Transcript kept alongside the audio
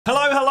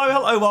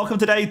Hello. Welcome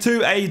today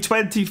to a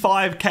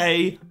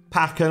 25k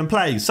pack and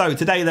play. So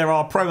today there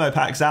are promo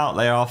packs out.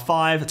 There are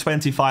 5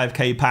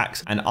 25k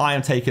packs and I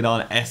am taking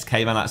on SK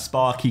Man, that's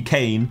Sparky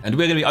Kane. And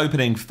we're going to be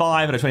opening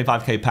 5 of the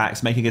 25k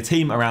packs, making a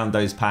team around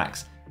those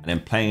packs and then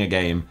playing a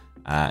game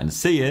and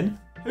seeing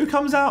who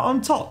comes out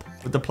on top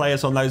with the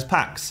players on those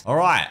packs. All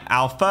right,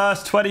 our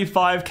first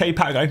 25k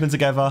pack open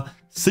together.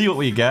 See what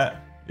we get.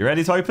 You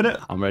ready to open it?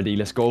 I'm ready.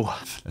 Let's go.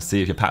 Let's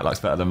see if your pack looks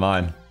better than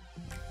mine.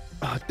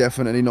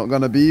 Definitely not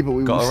gonna be, but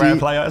we will see. Got a rare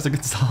player. That's a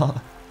good start.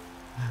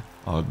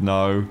 Oh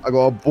no. I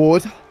got a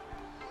board.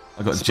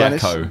 I got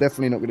Spanish. Jacko.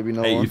 Definitely not gonna be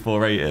no 84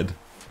 one. rated.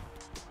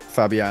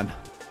 Fabian.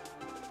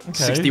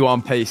 Okay.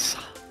 61 pace.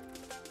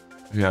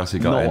 Who else we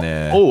got in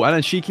here? Oh, and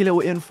a cheeky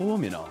little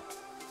inform, you know.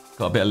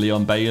 Got a bit of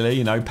Leon Bailey,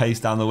 you know, pace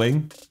down the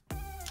wing.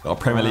 Got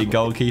a Premier League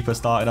goalkeeper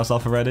starting us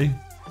off already.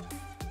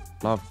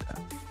 Love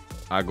that.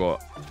 I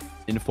got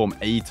inform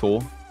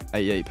Aitor,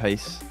 88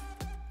 pace,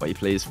 but he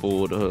plays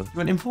for the. You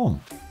went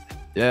inform?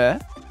 Yeah,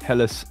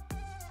 Hellas.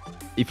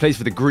 He plays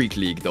for the Greek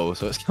league though,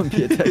 so it's gonna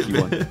be a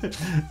techie one.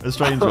 A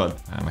strange one.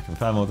 I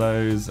confirm all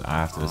those. I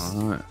have to.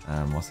 Right.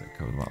 What's it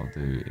called? What I'll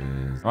do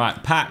is. All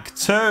right, pack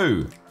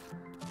 2.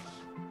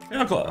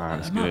 Yeah, I've got.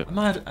 Am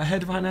I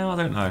ahead right now? I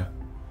don't know.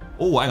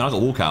 Oh, hang on, I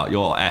got walkout.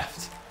 You're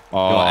effed.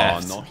 Oh,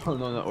 You're effed.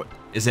 no.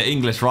 Is it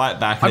English right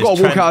back? I got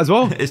a walkout as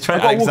well. It's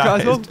Trent. I got a walkout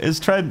as well. It's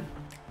Trent.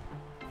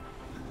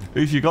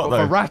 Who've you got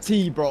though?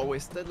 Verratti, bro.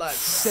 It's the like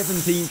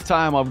 17th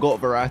time I've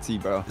got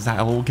Verratti, bro. Is that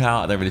a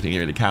walkout? I don't really think it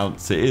really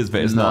counts. It is,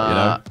 but it's not, you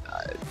know.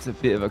 It's a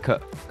bit of a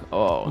cut.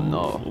 Oh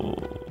no.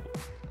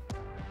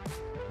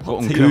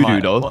 What team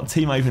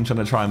am I even trying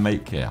to try and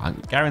make here? I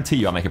guarantee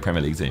you I'll make a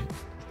Premier League team.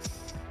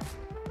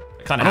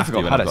 I kind of have to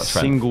when I've I've had got a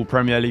Trent. single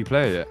Premier League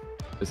player yet.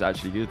 It's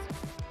actually good.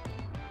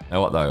 You know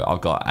what though?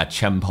 I've got a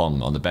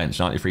Chempong on the bench,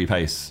 93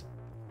 pace.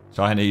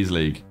 Chinese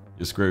league.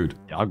 You're screwed.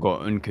 Yeah, I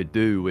got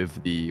Unkadu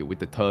with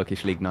the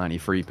Turkish League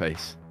 93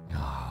 pace.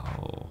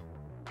 Oh.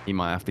 He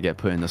might have to get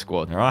put in the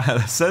squad. All right,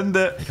 let's send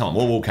it. Come on,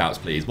 more walkouts,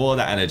 please. More of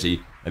that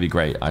energy. That'd be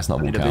great. It's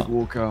not a Need a big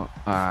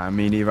walkout.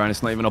 Me neither, and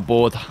it's not even a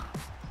board.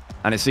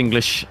 And it's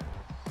English.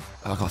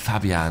 Oh, I've got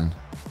Fabian.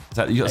 Is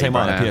that, you got the same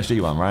one, the PSG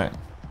one, right?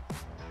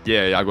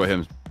 Yeah, I got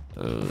him.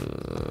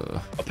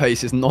 A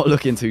pace is not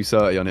looking too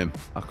 30 on him.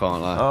 I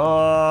can't lie.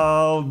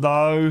 Oh,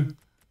 no.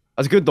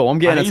 That's good though. I'm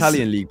getting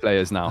Italian league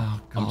players now.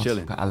 Oh, God. I'm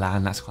chilling. Got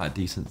Alan, that's quite a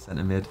decent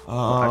centre mid.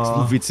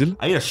 I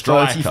need a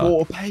striker.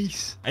 34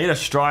 pace. I need a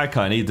striker.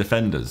 I need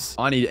defenders.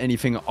 I need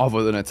anything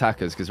other than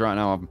attackers because right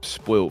now I'm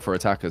spoilt for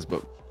attackers,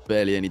 but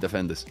barely any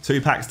defenders.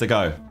 2 packs to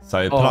go.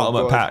 So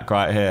penultimate pack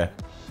right here.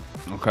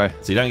 Okay.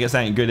 So you don't get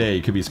something good here,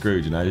 you could be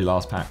screwed, you know, your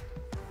last pack.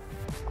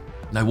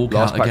 No walkout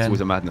Last pack again.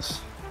 was a madness.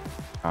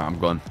 I'm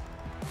gone.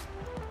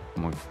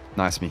 Come on.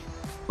 Nice me.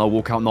 No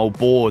walkout, no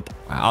board.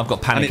 Wow, I've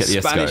got panic at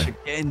the Spanish Isco.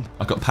 again.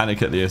 I've got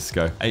panic at the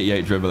Isco.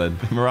 88 dribbling.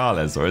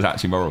 Morales, or is it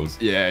actually Morals?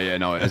 Yeah,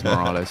 no, it is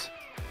Morales.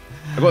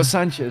 I got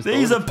Sanchez.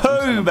 These are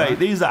poo, mate.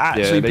 These are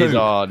actually poo. These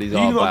are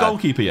you got a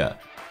goalkeeper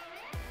yet?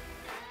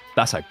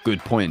 That's a good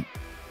point.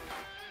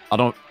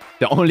 The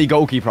only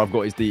goalkeeper I've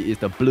got is the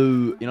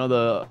blue, you know,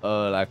 the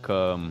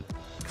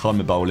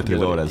Conmebol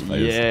Libertadores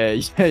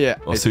players. Yeah.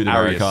 Or it's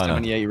Sudamericana.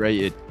 78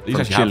 rated. You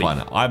actually have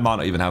one. I might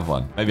not even have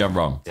one. Maybe I'm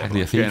wrong. Yeah,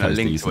 Tagliafico's getting a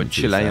link to a decent,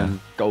 Chilean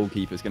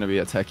goalkeeper is going to be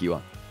a techie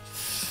one.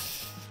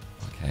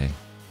 Okay.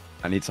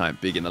 I need something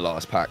big in the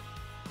last pack.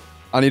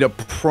 I need a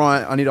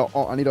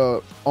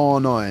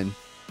R9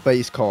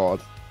 base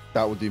card.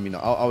 That would do me.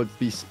 I would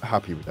be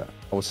happy with that.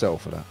 I would sell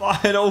for that.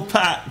 Final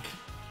pack.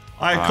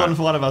 Icon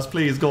for one of us,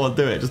 please. Go on,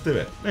 do it. Just do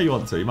it. No, you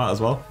want to. You might as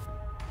well.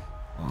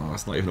 Oh,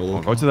 that's not even all.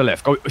 Go to the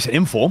left. Go. It's an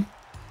inform.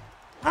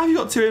 How have you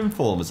got 2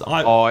 informs?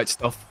 Oh, it's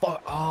the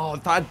fuck. Oh,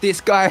 I've had this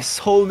guy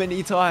so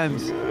many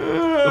times.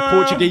 The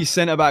Portuguese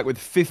centre back with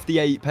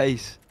 58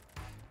 pace.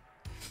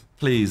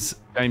 Please.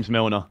 James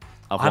Milner.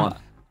 I've won.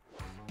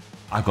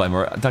 I've got him.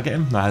 Did I get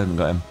him? No, I haven't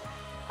got him.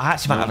 I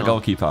actually might have a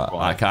goalkeeper.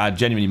 Like, I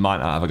genuinely might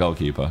not have a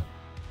goalkeeper.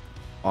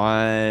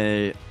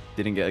 I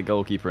didn't get a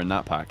goalkeeper in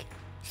that pack.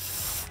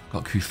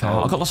 Got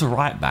Kufel. I've got lots of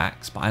right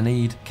backs, but I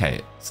need.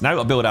 Okay, so now we've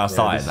got to build our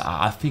side.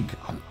 I think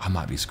I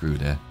might be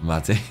screwed here,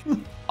 Matty.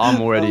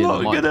 I'm already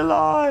I'm not gonna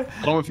lie.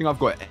 I don't think I've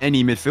got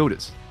any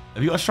midfielders.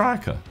 Have you got a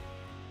striker?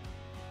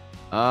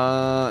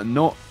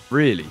 Not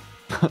really.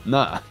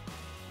 Nah.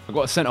 I've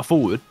got a centre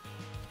forward.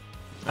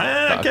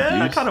 Okay,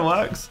 that kind of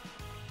works.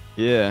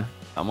 Yeah,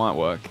 that might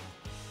work.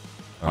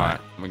 All right.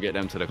 I'm gonna get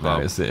them to the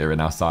club. Let's sit here in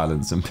our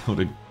silence and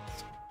build a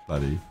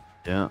bloody.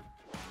 Yeah.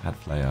 Add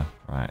player.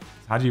 Right.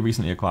 How do you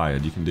recently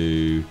acquired? You can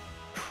do.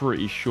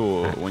 Pretty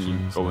sure when you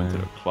go into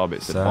the club,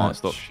 it's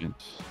advanced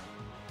options.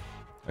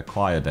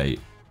 Acquire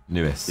date.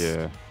 Newest.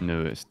 Yeah,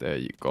 newest. There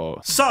you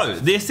go. So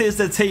this is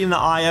the team that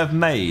I have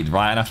made,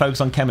 right? And I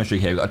focus on chemistry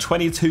here. We've got a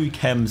 22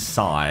 chem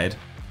side.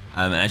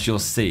 And as you'll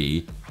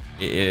see,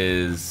 it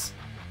is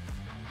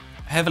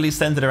heavily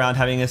centered around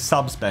having a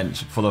subs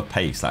bench full of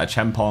pace, like a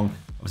Chempong.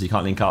 Obviously, you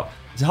can't link up.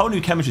 It's a whole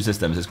new chemistry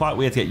system, so it's quite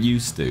weird to get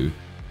used to.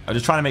 I'm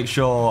just trying to make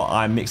sure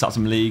I mix up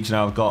some leagues. You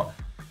know, I've got,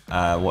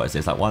 what is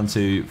this? Like 1,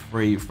 2,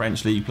 3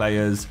 French league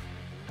players,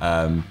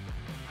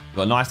 We've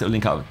got a nice little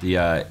link up with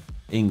the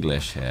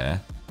English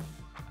here.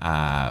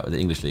 The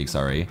English League,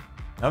 sorry. And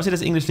obviously,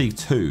 there's English League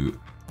 2.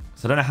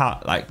 So I don't know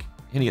how, like,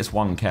 he only gets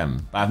 1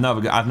 chem. But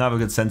I've no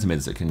good centre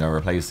mids that can go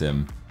replace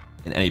him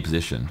in any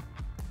position.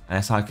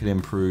 Unless I could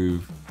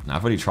improve. No,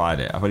 I've already tried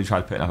it. I've already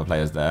tried putting other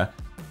players there.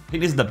 I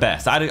think this is the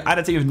best. I had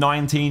a team of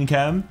 19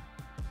 chem.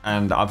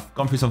 And I've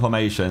gone through some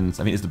formations.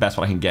 I think it's the best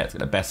one I can get to get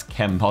the best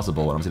chem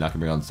possible. And obviously, I can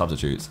bring on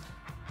substitutes.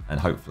 And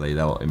hopefully,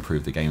 they'll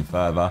improve the game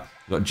further.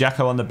 We've got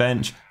Jacko on the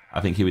bench.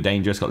 I think he was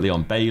dangerous. Got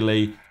Leon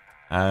Bailey.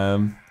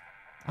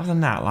 Other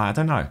than that, like, I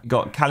don't know. You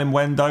got Callum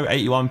Wendo,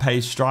 81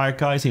 pace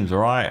striker. He seems all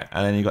right.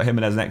 And then you got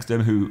Jimenez next to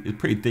him, who is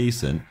pretty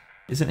decent.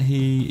 Isn't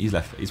he? He's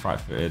left. He's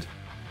right-footed.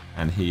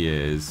 And he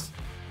is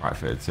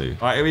right-footed too.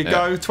 All right, here we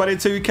go.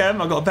 22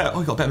 chem. I got a better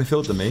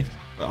midfield than me.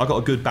 I got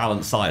a good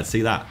balanced side.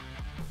 See that?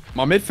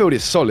 My midfield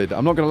is solid.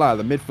 I'm not going to lie.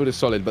 The midfield is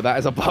solid, but that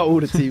is about all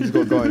the team's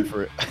got going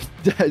for it.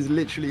 That is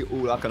literally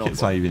all I can offer.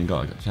 Kit's I even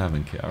got. I got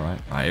German kit, all right?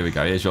 All right, here we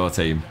go. Here's your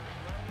team.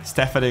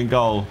 Stefan in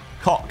goal.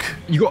 Cock.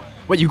 You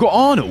got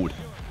Arnold?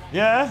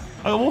 Yeah,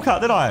 I got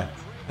Walkout, did I?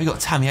 We got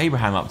Tammy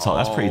Abraham up top.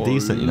 That's pretty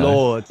decent, you know.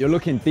 Lord, you're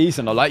looking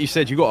decent. Like you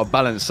said, you got a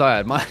balanced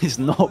side. Mine is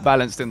not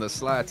balanced in the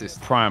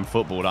slightest. Prime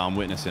football that I'm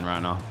witnessing right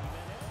now.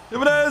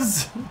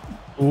 Jimenez!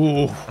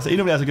 Ooh. So he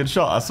normally has a good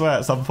shot. I swear,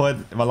 at some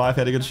point in my life,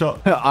 he had a good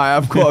shot. I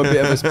have got a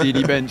bit of a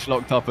speedy bench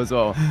locked up as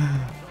well.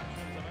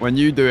 When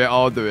you do it,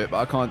 I'll do it, but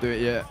I can't do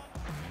it yet.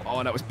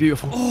 Oh, that was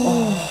beautiful.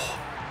 Oh,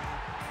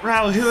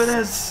 Raul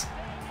Jimenez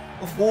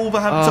of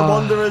Wolverhampton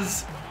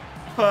Wanderers.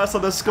 First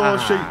on the score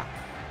sheet.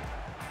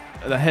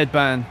 The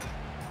headband.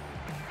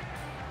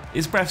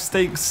 His breath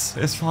stinks.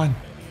 It's fine.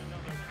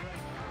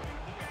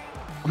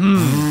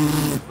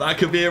 That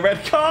could be a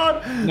red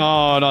card.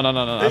 No.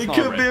 It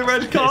could be a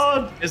red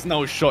card. There's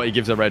no shot he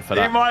gives a red for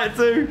that. He might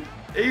do.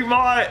 He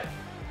might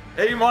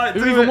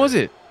Who do even it. was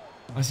it?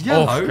 It's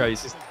yellow. Oh,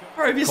 Christ.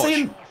 Bro, have you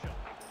seen?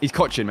 He's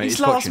coaching, mate. He's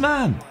last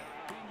man.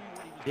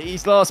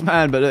 He's last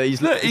man, but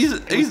he's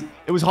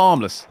it was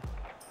harmless.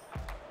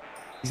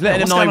 He's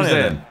letting him know he was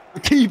there. Then? The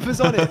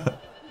keeper's on it.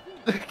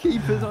 The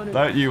keeper's on it.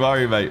 Don't you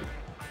worry, mate.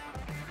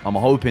 I'm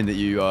hoping that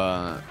you,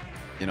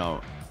 you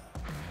know,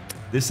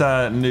 this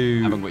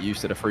new. haven't got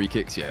used to the free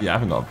kicks yet. Yeah, I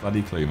haven't got a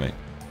bloody clue, mate.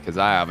 Because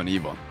I haven't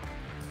either.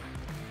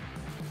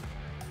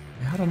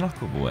 How do I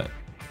knuckleball it?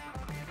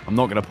 I'm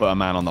not going to put a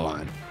man on the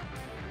line.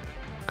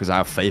 Because I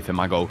have faith in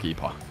my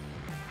goalkeeper.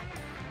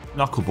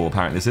 Knuckleball,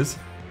 apparently, this is.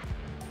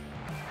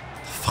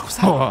 What the fuck was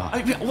that?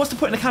 Oh. What's the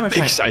point in the camera Big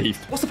change? save.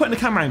 What's the point in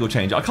the camera angle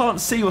change? I can't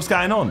see what's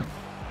going on.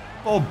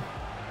 Bob.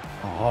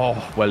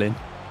 Oh, well in.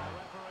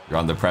 You're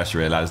under pressure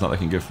here, lad. It's not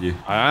looking good for you.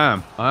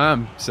 I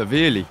am.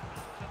 Severely.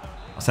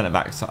 I sent it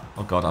back.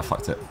 Oh, God, I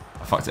fucked it.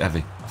 I fucked it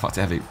heavy.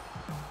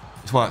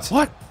 It's worked.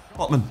 What?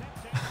 Botman.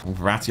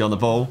 Ratty on the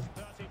ball.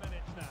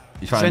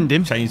 You try Send and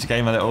him. change the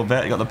game a little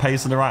bit. You got the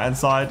pace on the right-hand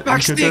side.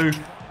 Back You stick.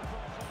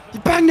 You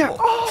banged that.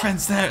 Oh.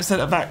 Trent's there.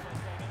 Sent it back.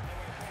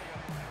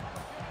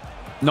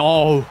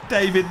 No.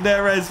 David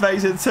Neres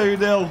makes it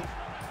 2-0.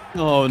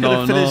 No. Could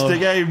have finished the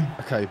game.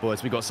 Okay,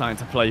 boys, we got something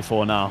to play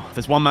for now. If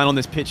there's one man on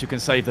this pitch who can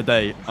save the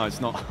day, oh,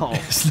 it's not. Oh.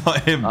 It's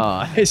not him.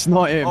 It's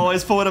not him. Oh,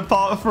 it's falling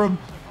apart for him.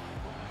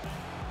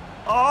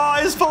 Oh,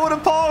 it's falling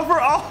apart for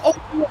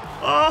him.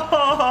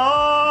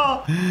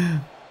 Oh.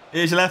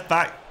 Here's your left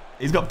back.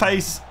 He's got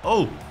pace.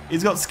 Oh,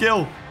 he's got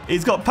skill.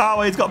 He's got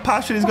power. He's got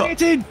passion. He's got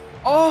everything.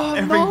 Oh,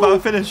 everything but a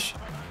finish.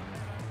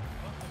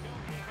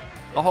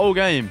 The whole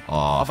game. Oh,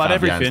 I've had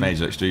everything. made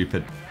you look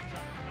stupid.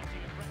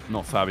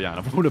 Not Fabian.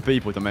 Of all the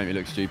people that make me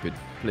look stupid,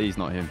 please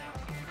not him.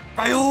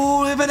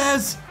 Raul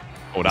Jimenez.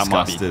 Oh, that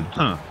Disgusted. might be.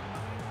 Huh.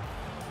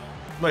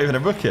 Not even a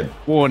booking.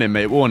 Warning,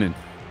 mate. Warning.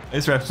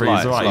 This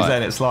referee's all right. He's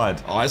letting it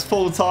slide. Oh, it's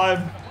full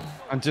time.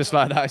 And just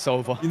like that, it's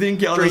over. You didn't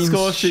get on the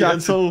score sheet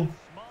at all.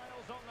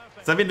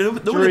 So I mean, there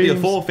would be a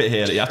forfeit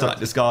here that you have to like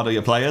discard all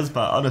your players,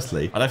 but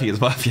honestly, I don't think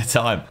it's worth your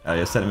time.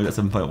 Your centre mid at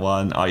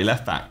 7.1. Oh, your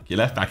left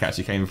back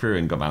actually came through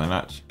and got man of the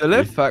match. The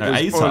left back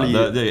was probably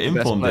the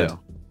informed did.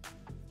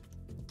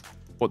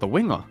 What, the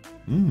winger?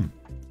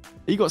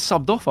 He got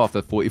subbed off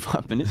after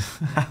 45 minutes.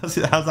 How's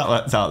that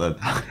worked out then?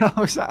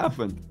 How's that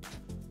happened?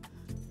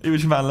 He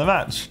was man of the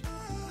match.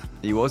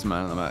 He was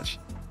man of the match.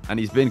 And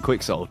he's been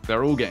quick sold.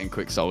 They're all getting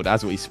quick sold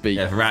as we speak.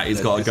 Yeah, Ratty's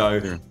got to go.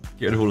 Get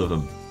rid of all of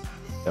them.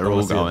 They're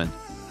all going.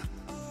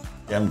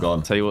 Yeah, I'm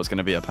gone. Tell you what's going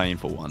to be a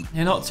painful one.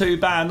 Yeah, not too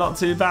bad, not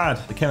too bad.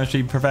 The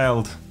chemistry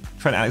prevailed.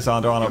 Trent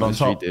Alexander-Arnold on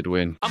top. Did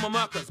win. I'm a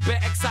Mercus, bare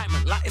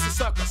excitement like it's a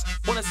circus.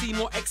 Wanna see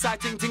more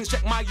exciting things?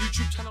 Check my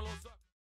YouTube channel.